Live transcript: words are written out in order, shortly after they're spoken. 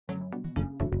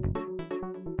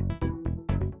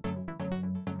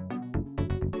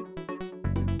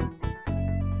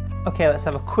Okay, let's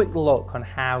have a quick look on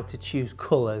how to choose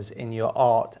colours in your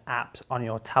art apps on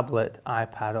your tablet,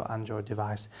 iPad or Android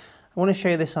device. I want to show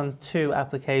you this on two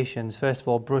applications. First of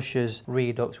all, Brushes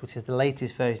Redux, which is the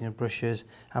latest version of Brushes,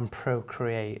 and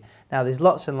Procreate. Now there's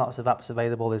lots and lots of apps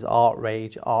available. There's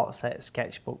ArtRage, ArtSet,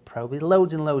 Sketchbook Pro. There's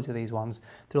loads and loads of these ones.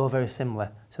 They're all very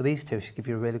similar. So these two should give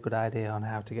you a really good idea on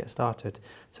how to get started.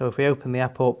 So if we open the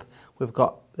app up, we've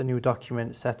got the new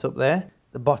document set up there.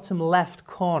 The bottom left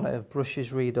corner of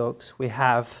Brushes Redux, we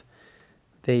have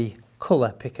the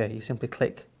colour picker. You simply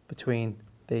click between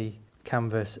the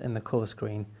canvas and the colour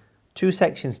screen. Two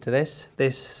sections to this.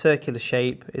 This circular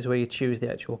shape is where you choose the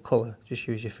actual colour. Just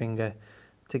use your finger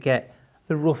to get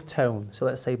the rough tone. So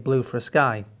let's say blue for a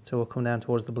sky. So we'll come down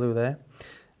towards the blue there.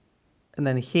 And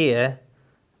then here,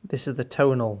 this is the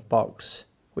tonal box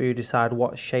where you decide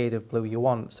what shade of blue you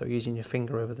want. So using your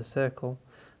finger over the circle,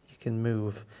 you can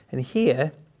move. And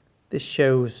here, this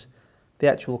shows the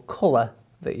actual colour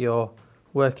that you're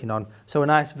working on. So a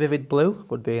nice vivid blue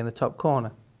would be in the top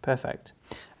corner. Perfect.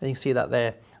 And you can see that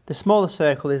there. The smaller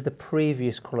circle is the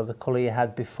previous colour, the colour you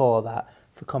had before that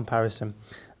for comparison.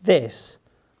 This,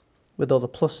 with all the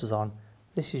pluses on,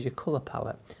 this is your colour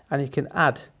palette. And you can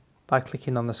add by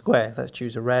clicking on the square. Let's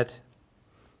choose a red,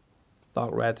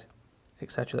 dark red,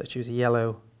 etc. Let's choose a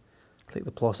yellow, click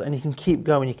the plus, and you can keep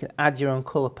going. You can add your own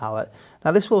colour palette.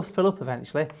 Now this will fill up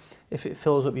eventually. If it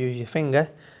fills up, use your finger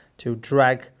to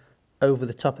drag over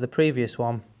the top of the previous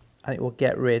one and it will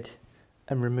get rid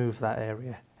and remove that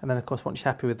area. And then of course once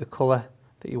you're happy with the colour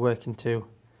that you're working to,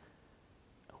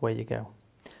 away you go.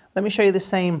 Let me show you the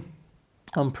same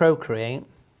on Procreate.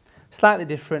 Slightly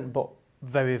different but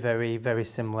very, very, very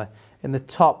similar. In the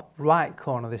top right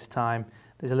corner this time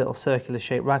there's a little circular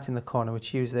shape right in the corner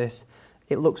which use this.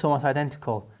 It looks almost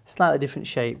identical, slightly different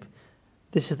shape.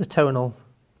 This is the tonal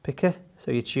picker, so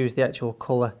you choose the actual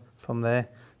colour from there.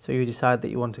 So you decide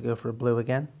that you want to go for a blue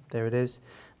again, there it is.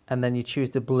 And then you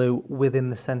choose the blue within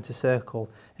the centre circle.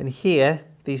 And here,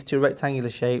 these two rectangular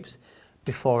shapes,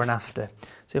 before and after.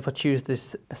 So if I choose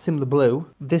this similar blue,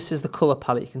 this is the colour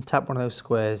palette. You can tap one of those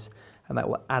squares and that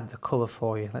will add the colour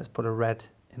for you. Let's put a red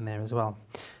in there as well.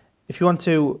 If you want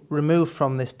to remove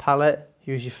from this palette,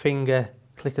 use your finger,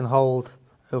 click and hold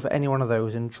over any one of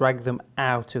those and drag them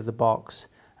out of the box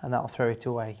and that'll throw it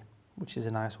away, which is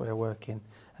a nice way of working.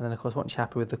 And then of course once you're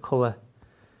happy with the colour,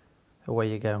 away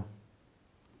you go.